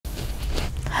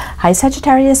Hi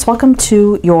Sagittarius, welcome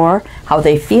to your How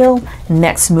They Feel,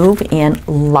 Next Move, and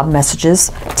Love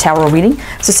Messages Tarot reading.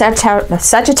 So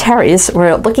Sagittarius,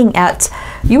 we're looking at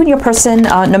you and your person,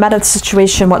 no matter the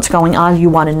situation, what's going on, you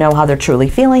want to know how they're truly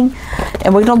feeling.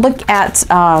 And we're going to look at,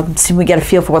 see if we get a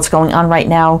feel for what's going on right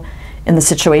now in the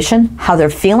situation, how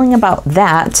they're feeling about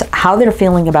that, how they're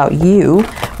feeling about you,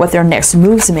 what their next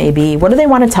moves may be, what do they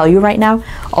want to tell you right now,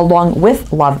 along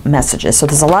with love messages. So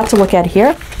there's a lot to look at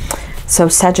here. So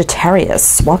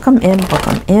Sagittarius, welcome in,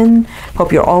 welcome in.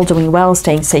 Hope you're all doing well,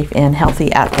 staying safe and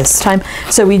healthy at this time.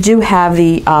 So we do have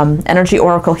the energy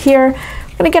oracle here.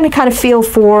 We're going to get a kind of feel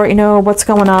for, you know, what's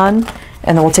going on.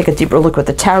 And then we'll take a deeper look with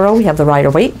the tarot. We have the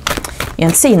Rider-Waite.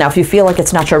 And see, now if you feel like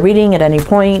it's not your reading at any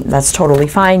point, that's totally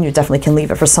fine. You definitely can leave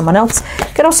it for someone else.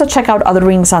 You can also check out other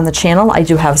readings on the channel. I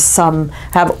do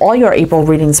have all your April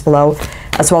readings below,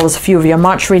 as well as a few of your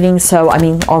March readings. So, I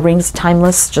mean, all readings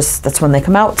timeless, just that's when they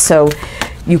come out. So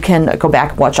you can go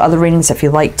back and watch other readings if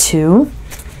you like to.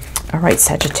 All right,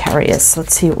 Sagittarius,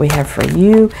 let's see what we have for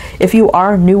you. If you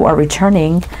are new or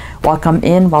returning, welcome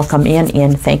in,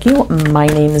 and thank you. My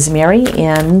name is Mary,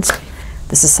 and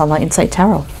this is Sunlight Insight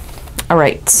Tarot. All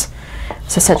right,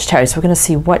 so Sagittarius, we're going to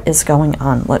see what is going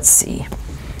on. Let's see.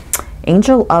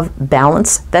 Angel of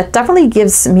Balance. That definitely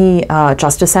gives me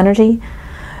justice energy.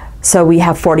 So we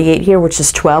have 48 here, which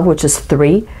is 12, which is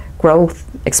 3. Growth,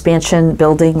 expansion,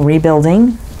 building,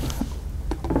 rebuilding.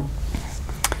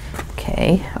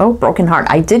 Okay. Oh, Broken Heart.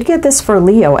 I did get this for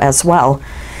Leo as well.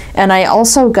 And I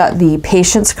also got the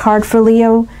Patience card for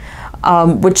Leo,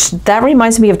 which that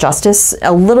reminds me of Justice.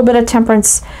 A little bit of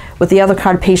Temperance. With the other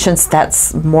card, Patience,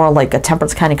 that's more like a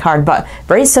Temperance kind of card, but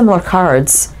very similar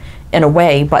cards in a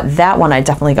way. But that one I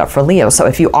definitely got for Leo. So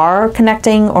if you are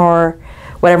connecting or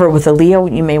whatever with a Leo,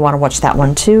 you may want to watch that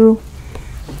one too.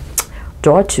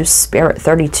 Door to Spirit,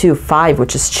 32-5,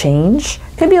 which is change.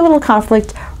 Could be a little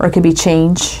conflict, or it could be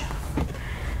change.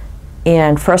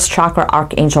 And first chakra,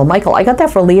 Archangel Michael. I got that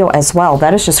for Leo as well.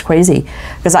 That is just crazy,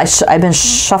 because I've been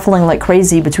shuffling like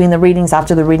crazy between the readings,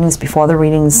 after the readings, before the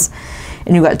readings.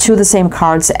 And you got 2 of the same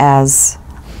cards as,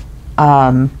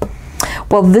 well,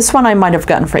 this one I might have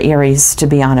gotten for Aries, to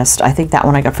be honest. I think that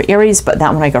one I got for Aries, but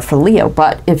that one I got for Leo.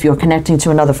 But if you're connecting to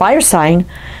another fire sign,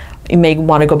 you may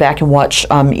want to go back and watch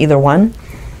either one.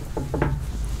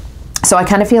 So I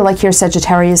kind of feel like here,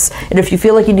 Sagittarius, and if you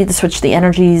feel like you need to switch the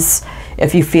energies,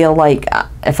 if you feel like,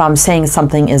 if I'm saying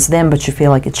something is them, but you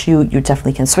feel like it's you, you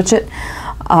definitely can switch it.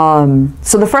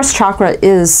 So the first chakra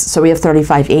is, so we have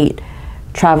 35-8,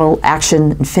 travel,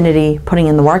 action, infinity, putting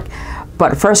in the work.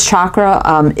 But first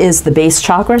chakra is the base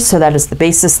chakra, so that is the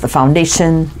basis, the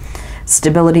foundation,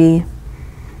 stability.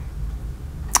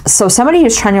 So somebody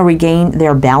is trying to regain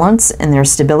their balance and their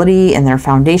stability and their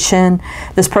foundation.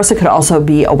 This person could also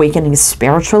be awakening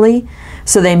spiritually.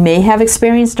 So they may have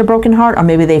experienced a broken heart, or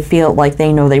maybe they feel like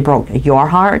they know they broke your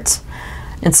heart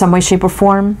in some way, shape, or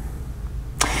form.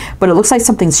 But it looks like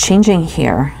something's changing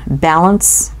here.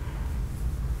 Balance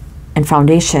and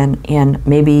foundation, and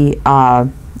maybe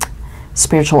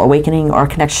spiritual awakening or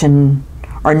connection,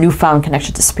 or newfound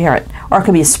connection to spirit. Or it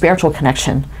could be a spiritual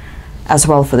connection as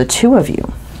well for the 2 of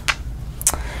you.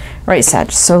 All right,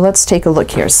 Sag, so let's take a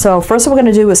look here. So first what we're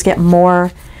going to do is get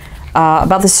more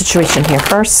about the situation here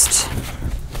first.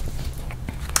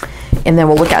 And then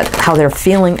we'll look at how they're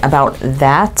feeling about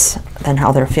that, then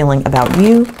how they're feeling about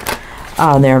you,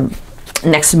 their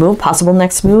next move, possible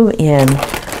next move, and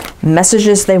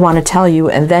messages they want to tell you,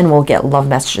 and then we'll get love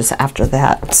messages after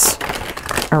that.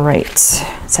 All right,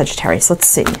 Sagittarius, let's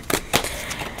see.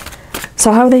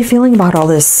 So how are they feeling about all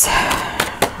this?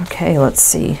 Okay, let's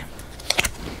see.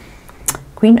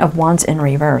 Queen of Wands in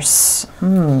reverse.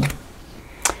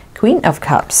 Queen of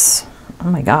Cups. Oh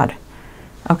my God.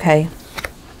 Okay.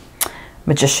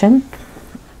 Magician.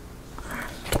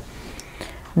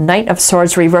 Knight of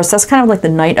Swords reverse. That's kind of like the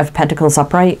Knight of Pentacles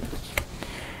upright.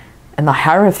 And the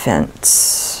Hierophant.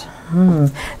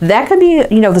 That could be,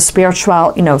 you know, the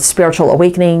spiritual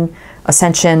awakening,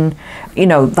 ascension. You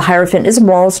know, the Hierophant is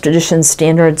morals, traditions,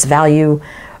 standards, value,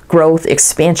 growth,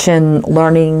 expansion,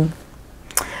 learning,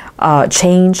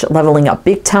 change, leveling up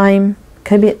big time.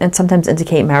 Could be, and sometimes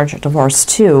indicate marriage or divorce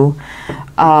too.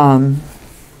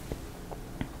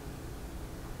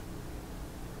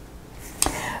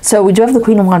 So we do have the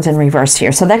Queen of Wands in reverse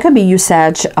here. So that could be you,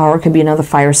 Sag, or it could be another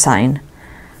fire sign.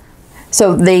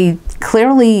 So they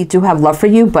clearly do have love for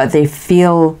you, but they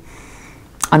feel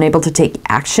unable to take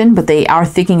action, but they are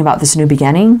thinking about this new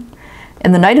beginning.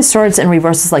 And the Knight of Swords in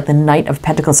reverse is like the Knight of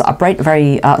Pentacles upright,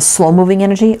 very slow-moving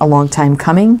energy, a long time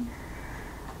coming.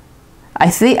 I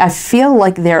feel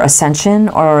like their ascension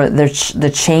or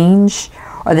the change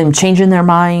or them changing their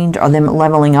mind, or them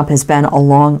leveling up has been a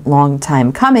long, long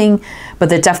time coming, but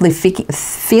they're definitely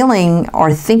feeling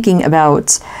or thinking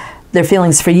about their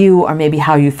feelings for you, or maybe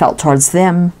how you felt towards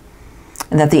them,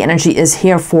 and that the energy is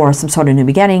here for some sort of new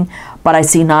beginning. But I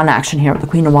see non-action here with the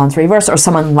Queen of Wands reverse, or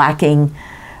someone lacking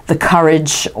the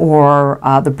courage or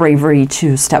the bravery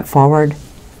to step forward.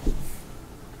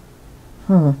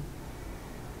 You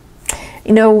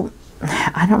know,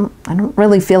 I don't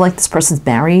really feel like this person's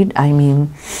married. I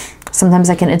mean, sometimes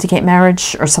I can indicate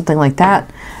marriage or something like that.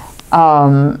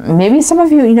 Maybe some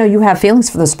of you, you know, you have feelings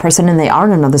for this person and they are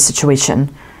in another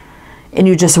situation, and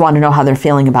you just want to know how they're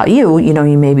feeling about you. You know,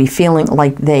 you may be feeling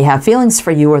like they have feelings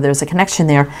for you, or there's a connection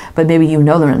there, but maybe you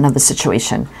know they're in another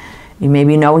situation. You may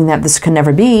be knowing that this could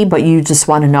never be, but you just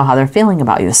want to know how they're feeling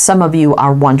about you. Some of you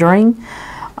are wondering.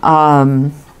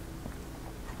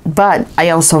 But I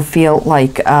also feel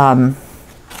like yeah,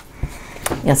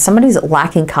 somebody's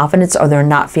lacking confidence, or they're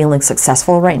not feeling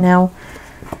successful right now.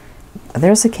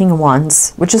 There's a King of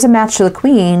Wands, which is a match to the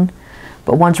Queen,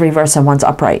 but one's reversed and one's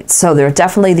upright. So there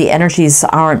definitely, the energies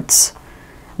aren't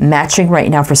matching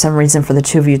right now for some reason for the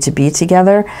two of you to be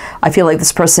together. I feel like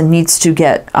this person needs to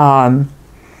get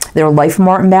their life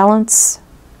more in balance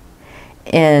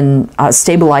and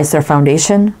stabilize their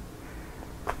foundation.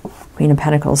 Queen of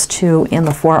Pentacles 2 and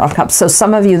the Four of Cups. So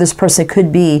some of you, this person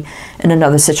could be in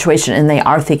another situation and they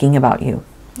are thinking about you.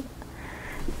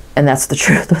 And that's the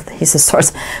truth with the Ace of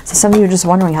Swords. So some of you are just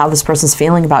wondering how this person's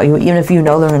feeling about you, even if you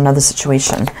know they're in another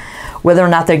situation. Whether or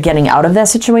not they're getting out of that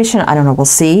situation, I don't know. We'll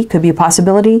see. Could be a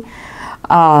possibility.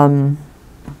 But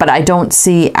I don't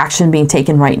see action being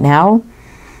taken right now.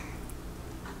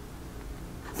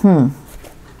 So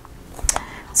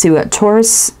we got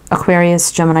Taurus,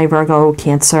 Aquarius, Gemini, Virgo,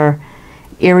 Cancer,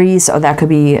 Aries. Oh, that could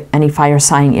be any fire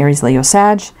sign, Aries, Leo,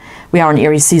 Sag. We are in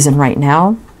Aries season right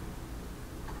now.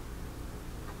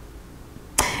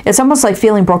 It's almost like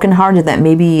feeling brokenhearted that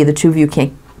maybe the two of you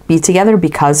can't be together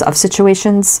because of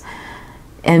situations.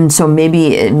 And so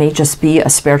maybe it may just be a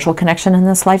spiritual connection in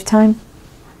this lifetime.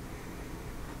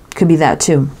 Could be that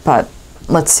too, but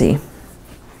let's see.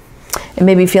 And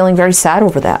maybe feeling very sad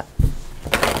over that.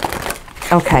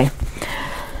 Okay.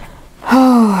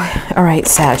 Oh, all right,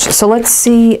 Sag. So let's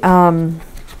see how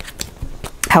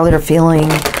they're feeling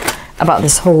about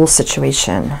this whole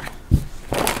situation.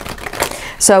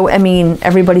 So, I mean,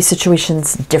 everybody's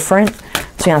situation's different,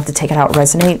 so you have to take it how it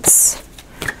resonates.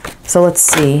 So let's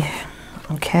see.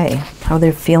 Okay, how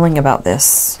they're feeling about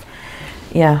this.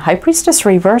 Yeah, High Priestess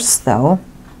reversed, though.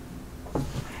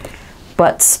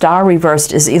 But Star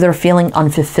reversed is either feeling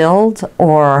unfulfilled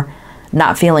or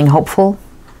not feeling hopeful,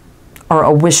 or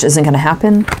a wish isn't going to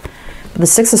happen. But the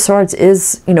Six of Swords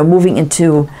is, you know, moving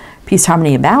into peace,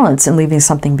 harmony, and balance and leaving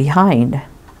something behind.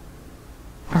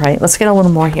 All right, let's get a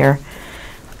little more here.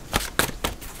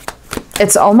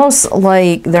 It's almost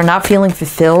like they're not feeling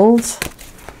fulfilled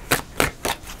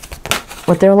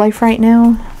with their life right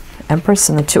now. Empress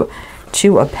and the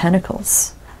Two of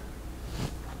Pentacles.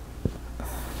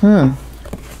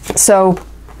 So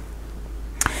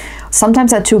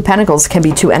sometimes that Two of Pentacles can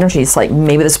be two energies. Like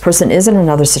maybe this person is in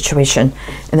another situation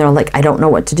and they're like, I don't know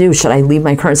what to do. Should I leave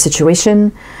my current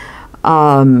situation?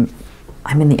 I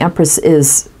mean, the Empress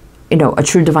is, you know, a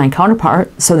true divine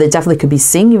counterpart. So they definitely could be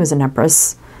seeing you as an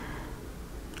Empress.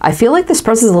 I feel like this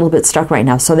person is a little bit stuck right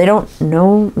now. So they don't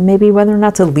know maybe whether or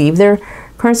not to leave their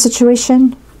current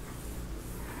situation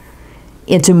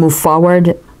and to move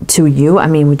forward to you. I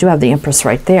mean, we do have the Empress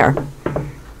right there.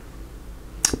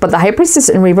 But the High Priestess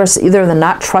in reverse, either they're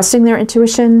not trusting their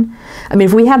intuition. I mean,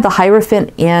 if we had the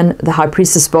Hierophant and the High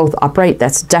Priestess both upright,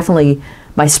 that's definitely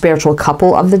my spiritual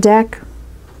couple of the deck.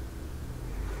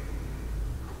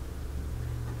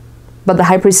 But the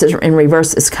High Priestess in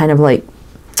reverse is kind of like,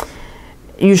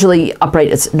 usually upright,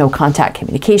 it's no contact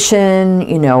communication,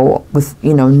 you know, with,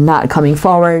 you know, not coming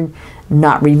forward,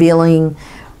 not revealing.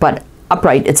 But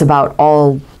upright, it's about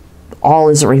all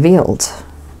is revealed.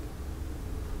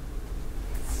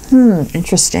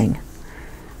 Interesting.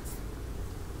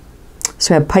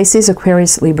 So we have Pisces,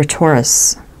 Aquarius, Libra,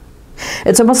 Taurus.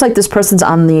 It's almost like this person's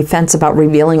on the fence about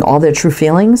revealing all their true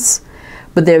feelings,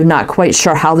 but they're not quite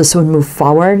sure how this would move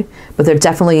forward. But they're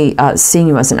definitely seeing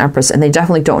you as an Empress, and they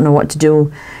definitely don't know what to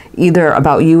do either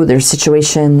about you, their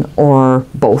situation, or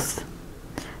both.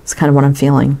 It's kind of what I'm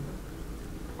feeling.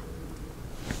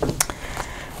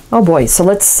 Oh boy, so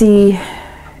let's see.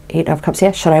 Eight of Cups.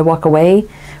 Yeah, should I walk away?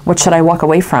 What should I walk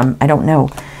away from? I don't know.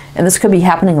 And this could be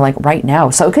happening like right now.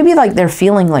 So it could be like they're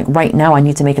feeling like right now I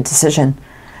need to make a decision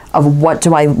of what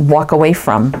do I walk away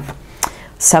from.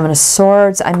 Seven of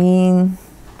Swords. I mean,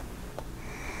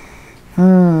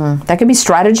 That could be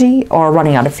strategy or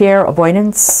running out of fear,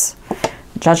 avoidance,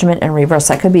 judgment in reverse.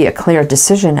 That could be a clear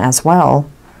decision as well.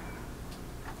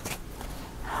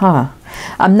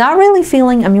 I'm not really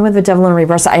feeling, I mean, with the devil in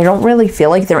reverse, I don't really feel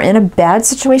like they're in a bad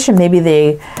situation. Maybe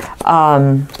they, you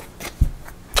know,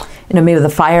 maybe the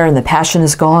fire and the passion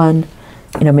is gone.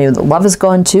 You know, maybe the love is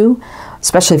gone too,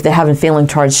 especially if they haven't feeling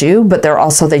towards you, but they're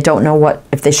also, they don't know what,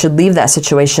 if they should leave that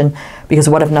situation, because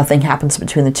what if nothing happens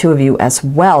between the two of you as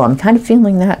well? I'm kind of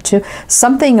feeling that too.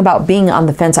 Something about being on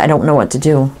the fence, I don't know what to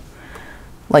do.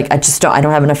 Like, I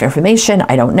don't have enough information.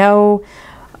 I don't know.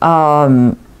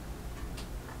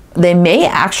 They may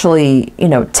actually, you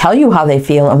know, tell you how they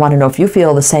feel and want to know if you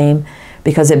feel the same,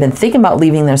 because they've been thinking about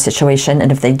leaving their situation. And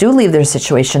if they do leave their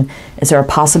situation, is there a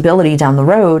possibility down the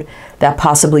road that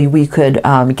possibly we could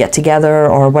get together,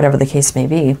 or whatever the case may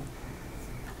be?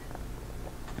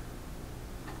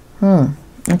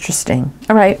 Interesting.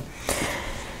 All right.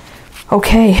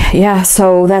 Okay, yeah,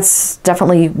 so that's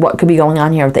definitely what could be going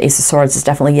on here with the Ace of Swords. Is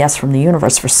definitely yes from the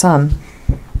universe for some.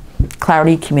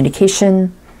 Clarity,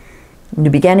 communication, new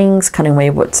beginnings, cutting away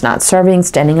what's not serving,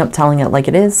 standing up, telling it like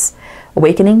it is,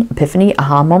 awakening, epiphany,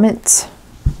 aha moment.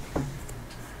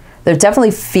 They're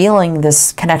definitely feeling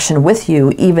this connection with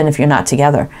you, even if you're not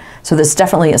together. So there's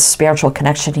definitely a spiritual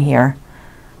connection here.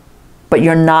 But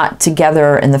you're not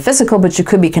together in the physical, but you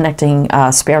could be connecting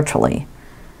spiritually.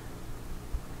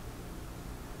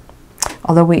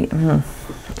 Although we,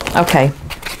 okay.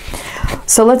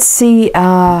 So let's see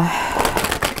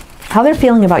how they're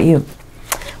feeling about you.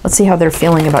 Let's see how they're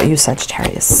feeling about you,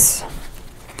 Sagittarius.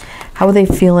 How are they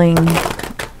feeling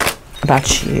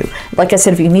about you? Like I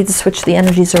said, if you need to switch the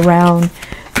energies around,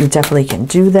 you definitely can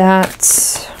do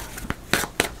that.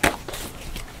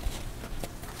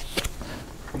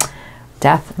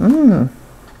 Death.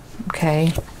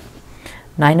 Okay.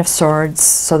 Nine of Swords.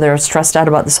 So they're stressed out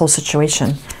about this whole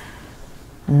situation.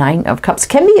 Nine of Cups.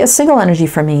 Can be a single energy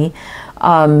for me.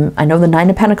 I know the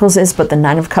Nine of Pentacles is, but the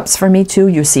Nine of Cups for me too.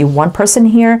 You see one person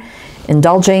here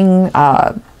indulging,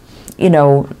 you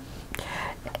know,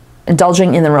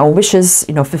 indulging in their own wishes,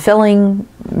 you know, fulfilling,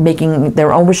 making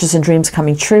their own wishes and dreams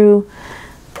coming true.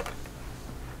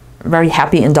 Very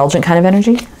happy, indulgent kind of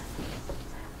energy.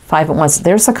 Five at once.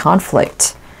 There's a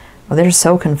conflict. Oh, they're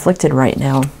so conflicted right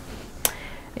now.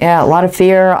 Yeah, a lot of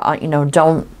fear, you know,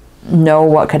 don't know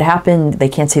what could happen. They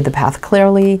can't see the path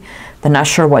clearly. They're not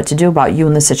sure what to do about you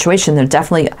in this situation. They're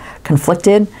definitely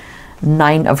conflicted.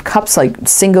 Nine of Cups, like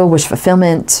single, wish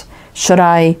fulfillment. Should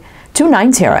I? Two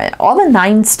nines here. All the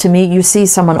nines, to me, you see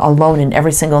someone alone in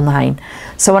every single nine.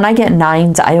 So when I get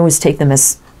nines, I always take them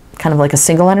as kind of like a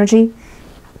single energy.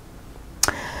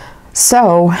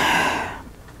 So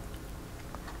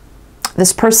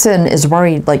this person is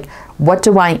worried, like, what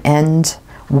do I end?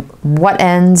 What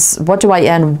ends? What do I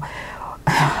end?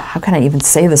 How can I even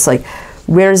say this? Like,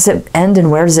 where does it end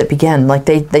and where does it begin? Like,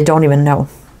 they don't even know.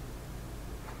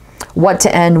 What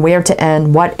to end, where to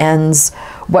end, what ends,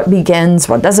 what begins,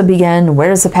 what doesn't begin, where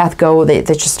does the path go? They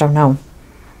just don't know.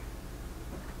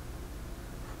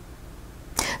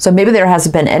 So maybe there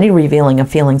hasn't been any revealing of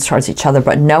feelings towards each other,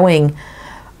 but knowing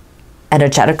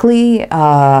energetically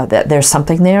that there's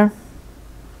something there.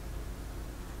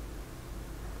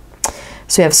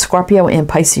 So you have Scorpio and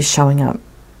Pisces showing up.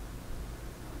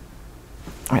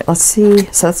 All right, let's see.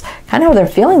 So that's kind of how they're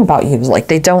feeling about you. Like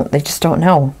they just don't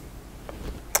know.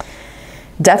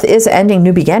 Death is ending,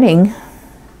 new beginning.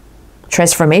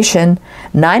 Transformation.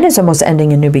 Nine is almost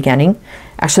ending a new beginning.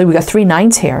 Actually, we got three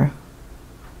nines here.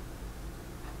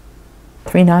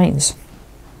 Three nines.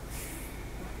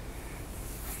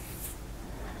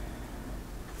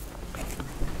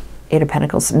 Eight of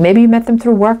Pentacles. Maybe you met them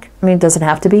through work. I mean, it doesn't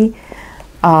have to be.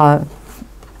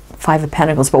 Five of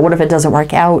Pentacles. But what if it doesn't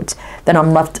work out? Then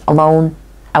I'm left alone,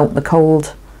 out in the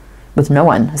cold, with no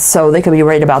one. So they could be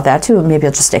worried about that too. Maybe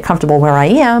I'll just stay comfortable where I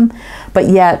am. But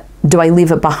yet, do I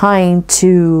leave it behind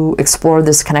to explore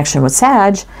this connection with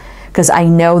Sag? Because I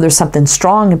know there's something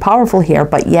strong and powerful here,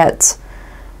 but yet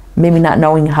maybe not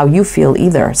knowing how you feel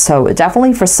either. So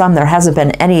definitely for some, there hasn't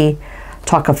been any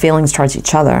talk of feelings towards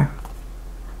each other.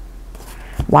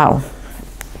 Wow.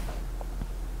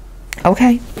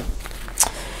 Okay.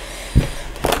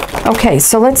 Okay,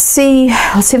 so let's see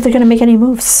if they're going to make any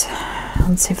moves.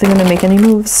 Let's see if they're going to make any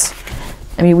moves.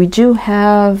 I mean, we do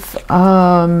have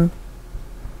the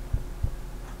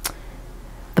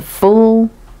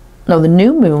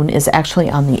new moon is actually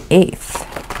on the 8th.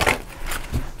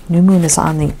 New moon is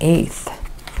on the 8th,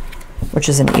 which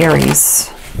is in Aries,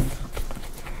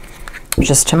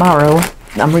 which is tomorrow.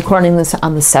 I'm recording this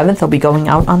on the 7th. They'll be going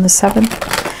out on the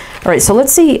 7th. All right, so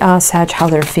let's see, Sag, how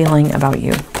they're feeling about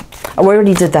you. Oh, we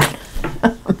already did that.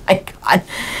 God.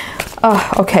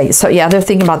 Oh, okay, so yeah, they're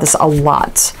thinking about this a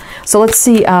lot. So let's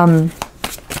see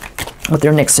what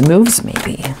their next moves may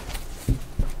be.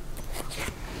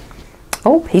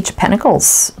 Oh, Page of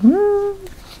Pentacles.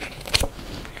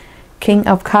 King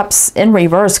of Cups in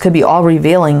reverse could be all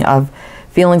revealing of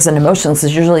feelings and emotions,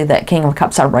 because usually that King of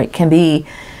Cups outright can be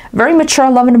very mature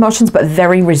love and emotions, but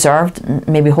very reserved,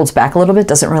 maybe holds back a little bit,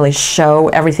 doesn't really show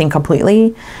everything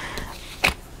completely.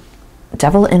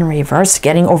 Devil in reverse,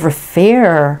 getting over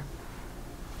fear.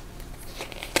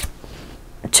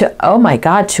 Oh my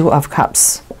God, Two of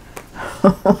Cups.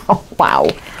 Wow.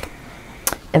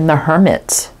 And the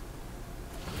Hermit.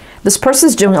 This person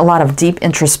is doing a lot of deep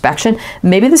introspection.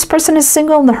 Maybe this person is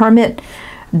single and the Hermit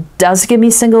does give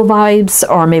me single vibes,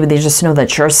 or maybe they just know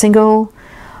that you're single.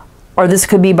 Or this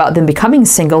could be about them becoming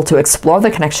single to explore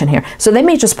the connection here. So they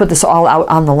may just put this all out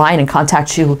on the line and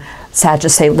contact you, Sag,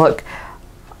 just say, look,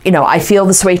 you know, I feel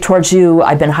this way towards you.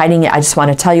 I've been hiding it. I just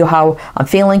want to tell you how I'm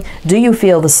feeling. Do you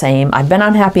feel the same? I've been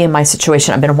unhappy in my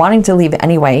situation. I've been wanting to leave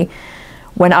anyway.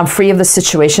 When I'm free of the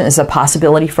situation, is a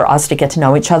possibility for us to get to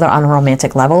know each other on a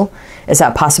romantic level? Is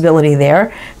that possibility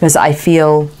there? Because I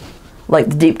feel like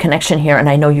the deep connection here, and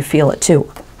I know you feel it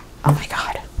too. Oh my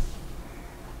God.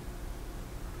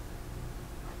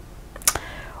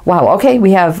 Wow, okay,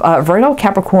 we have Virgo,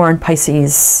 Capricorn,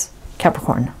 Pisces,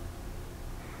 Capricorn.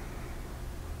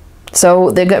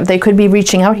 So they could be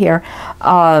reaching out here.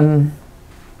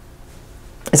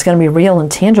 It's going to be real and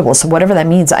tangible. So whatever that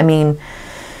means, I mean,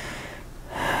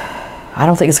 I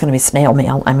don't think it's going to be snail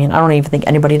mail. I mean, I don't even think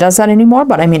anybody does that anymore,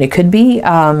 but I mean, it could be.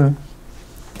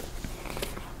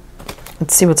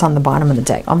 Let's see what's on the bottom of the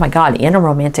deck. Oh my God, and a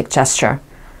romantic gesture.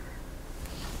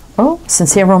 Oh,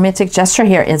 sincere romantic gesture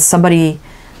here is somebody,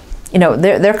 you know,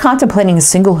 they're contemplating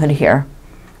singlehood here.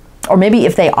 Or maybe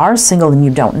if they are single and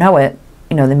you don't know it,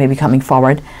 you know, they may be coming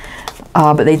forward.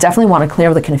 But they definitely want to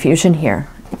clear the confusion here.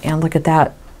 And look at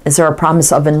that. Is there a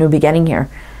promise of a new beginning here?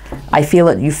 I feel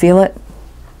it. You feel it?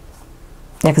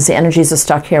 Yeah, because the energies are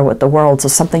stuck here with the world. So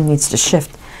something needs to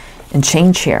shift and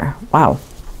change here. Wow.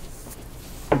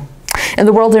 And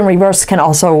the world in reverse can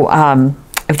also,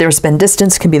 if there's been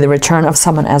distance, can be the return of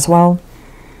someone as well.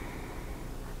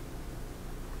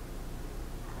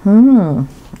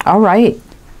 All right,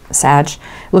 Sag.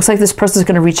 Looks like this person is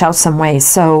going to reach out some way.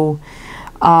 So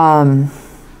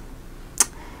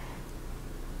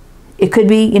it could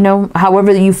be, you know,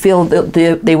 however you feel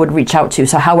they would reach out to.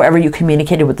 So however you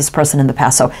communicated with this person in the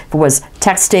past. So if it was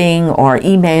texting or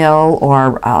email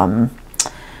or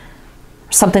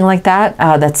something like that,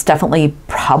 that's definitely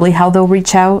probably how they'll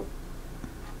reach out.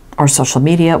 Or social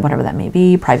media, whatever that may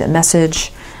be, private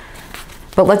message.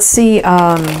 But let's see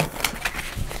what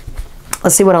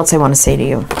else they want to say to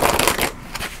you.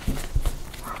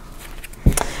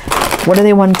 What do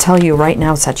they want to tell you right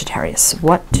now, Sagittarius?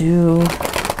 What do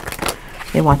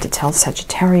they want to tell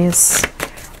Sagittarius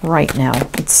right now?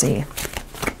 Let's see.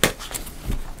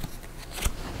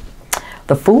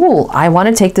 The Fool. I want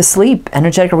to take the sleep.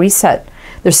 Energetic reset.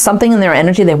 There's something in their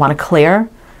energy they want to clear.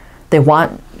 They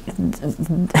want,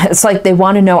 it's like they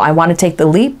want to know, I want to take the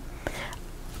leap,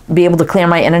 be able to clear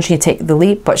my energy and take the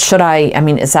leap. But should I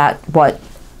mean, is that what,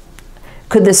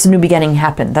 could this new beginning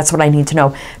happen? That's what I need to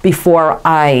know before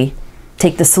I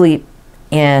take the sleep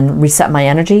and reset my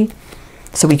energy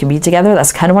so we can be together.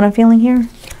 That's kind of what I'm feeling here.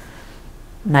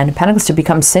 Nine of Pentacles, to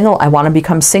become single. I want to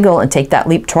become single and take that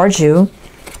leap towards you.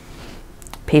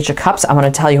 Page of Cups, I want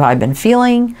to tell you how I've been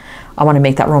feeling. I want to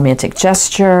make that romantic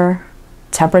gesture.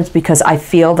 Temperance, because I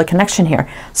feel the connection here.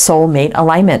 Soulmate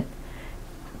alignment.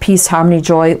 Peace, harmony,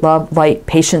 joy, love, light,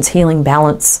 patience, healing,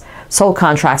 balance, soul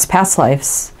contracts, past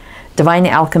lives, divine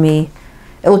alchemy.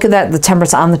 And look at that, the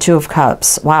Temperance on the Two of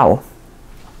Cups. Wow.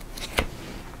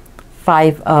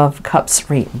 Five of Cups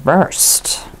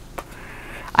reversed.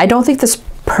 I don't think this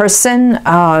person,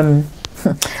 I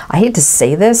hate to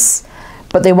say this,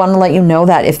 but they want to let you know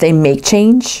that if they make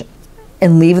change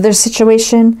and leave their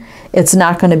situation, it's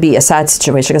not going to be a sad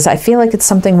situation. Because I feel like it's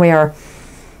something where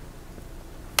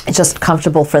it's just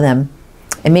comfortable for them.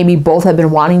 And maybe both have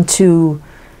been wanting to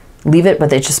leave it,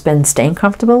 but they've just been staying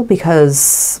comfortable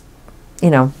because, you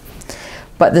know,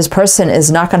 but this person is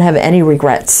not going to have any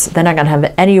regrets. They're not going to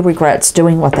have any regrets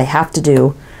doing what they have to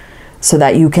do so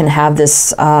that you can have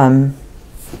this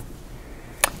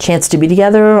chance to be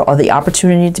together, or the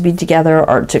opportunity to be together,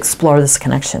 or to explore this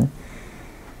connection.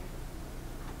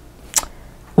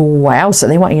 Wow, so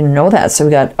they want you to know that. So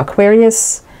we got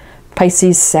Aquarius,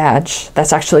 Pisces, Sag.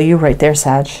 That's actually you right there,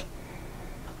 Sag.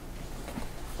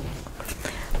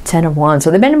 10 of Wands.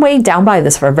 So they've been weighed down by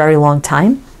this for a very long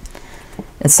time.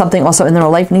 And something also in their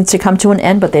life needs to come to an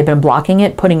end, but they've been blocking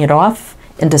it, putting it off.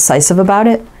 indecisive about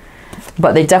it.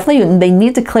 But they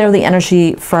need to clear the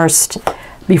energy first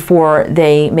before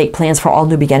they make plans for all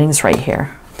new beginnings right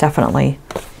here. Definitely.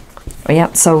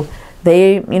 Yeah, so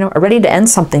they, are ready to end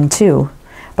something too.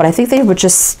 But I think they were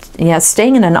just,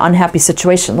 staying in an unhappy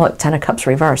situation. Look, 10 of Cups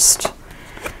reversed.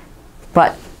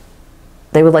 But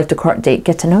they would like to court date,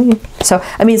 get to know you. So,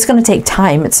 I mean, it's going to take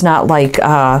time. It's not like,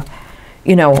 all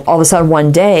of a sudden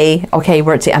one day, okay,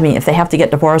 if they have to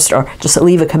get divorced or just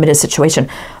leave a committed situation,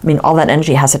 I mean, all that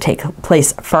energy has to take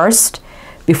place first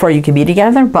before you can be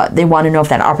together. But they want to know if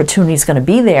that opportunity is going to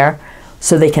be there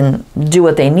so they can do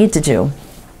what they need to do.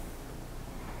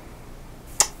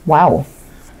 Wow.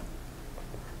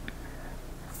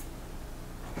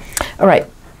 All right.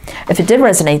 If it did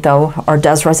resonate, though, or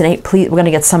does resonate, please, we're going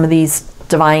to get some of these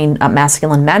Divine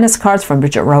Masculine Madness cards from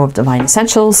Bridget Rowe of Divine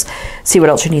Essentials. See what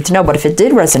else you need to know. But if it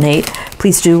did resonate,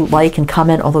 please do like and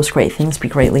comment. All those great things be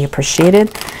greatly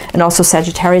appreciated. And also,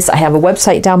 Sagittarius, I have a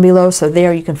website down below. So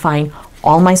there you can find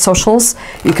all my socials.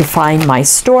 You can find my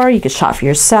store. You can shop for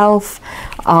yourself.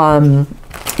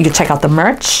 You can check out the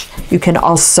merch. You can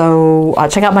also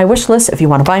check out my wish list if you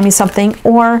want to buy me something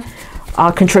or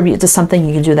contribute to something.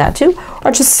 You can do that too.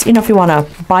 Or just, if you want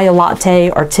to buy a latte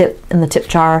or tip in the tip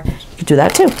jar, you can do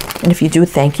that too. And if you do,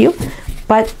 thank you.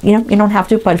 But, you don't have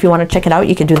to. But if you want to check it out,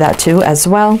 you can do that too as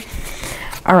well.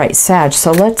 All right, Sag.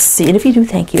 So let's see. And if you do,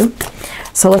 thank you.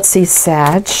 So let's see,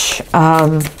 Sag.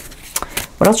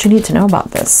 What else you need to know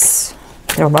about this?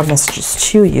 Their love messages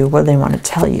to you. What do they want to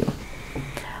tell you?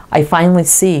 I finally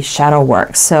see shadow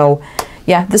work. So,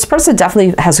 yeah, this person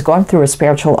definitely has gone through a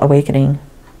spiritual awakening.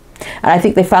 And I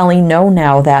think they finally know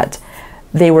now that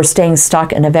they were staying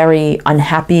stuck in a very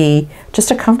unhappy,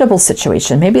 just a comfortable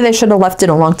situation. Maybe they should have left it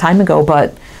a long time ago,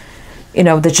 but, they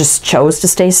just chose to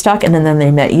stay stuck. And then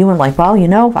they met you and like, well,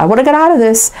 I would have got out of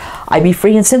this. I'd be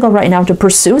free and single right now to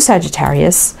pursue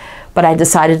Sagittarius. But I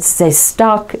decided to stay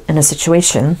stuck in a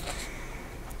situation.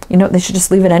 They should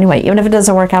just leave it anyway. Even if it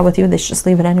doesn't work out with you, they should just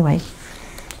leave it anyway.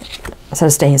 Instead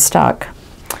of staying stuck.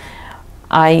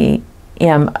 I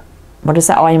am, what is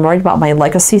that? Oh, I am worried about my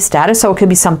legacy status. So it could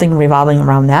be something revolving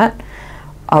around that.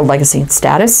 Legacy and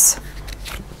status.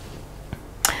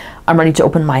 I'm ready to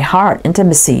open my heart.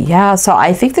 Intimacy. Yeah, so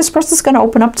I think this person's going to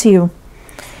open up to you.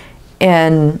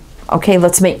 And, okay,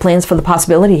 let's make plans for the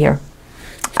possibility here.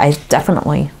 I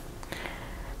definitely.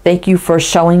 Thank you for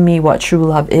showing me what true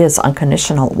love is,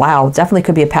 unconditional. Wow, definitely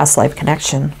could be a past life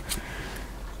connection.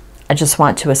 I just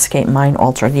want to escape mind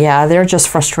altered. Yeah, they're just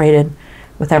frustrated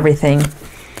with everything.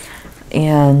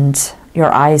 And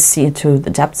your eyes see into the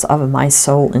depths of my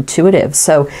soul, intuitive.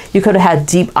 So you could have had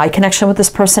deep eye connection with this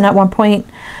person at one point.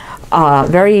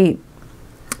 Very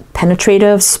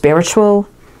penetrative, spiritual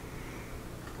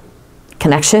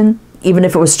connection. Even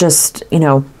if it was just,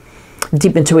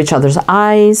 deep into each other's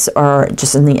eyes or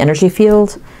just in the energy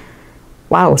field.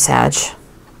 Wow, Sag.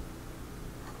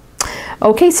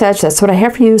 Okay, Sag, that's what I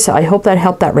have for you. So I hope that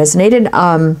helped, that resonated.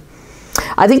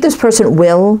 I think this person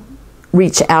will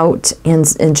reach out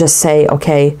and just say,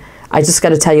 okay, I just got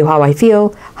to tell you how I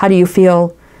feel. How do you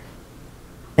feel?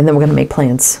 And then we're going to make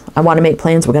plans. I want to make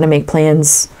plans. We're going to make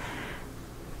plans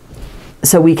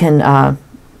so we can,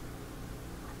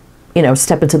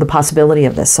 step into the possibility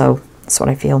of this. So that's what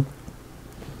I feel.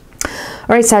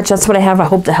 All right, Sag, that's what I have. I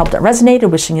hope to help that resonated.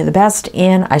 Wishing you the best,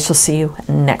 and I shall see you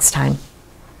next time.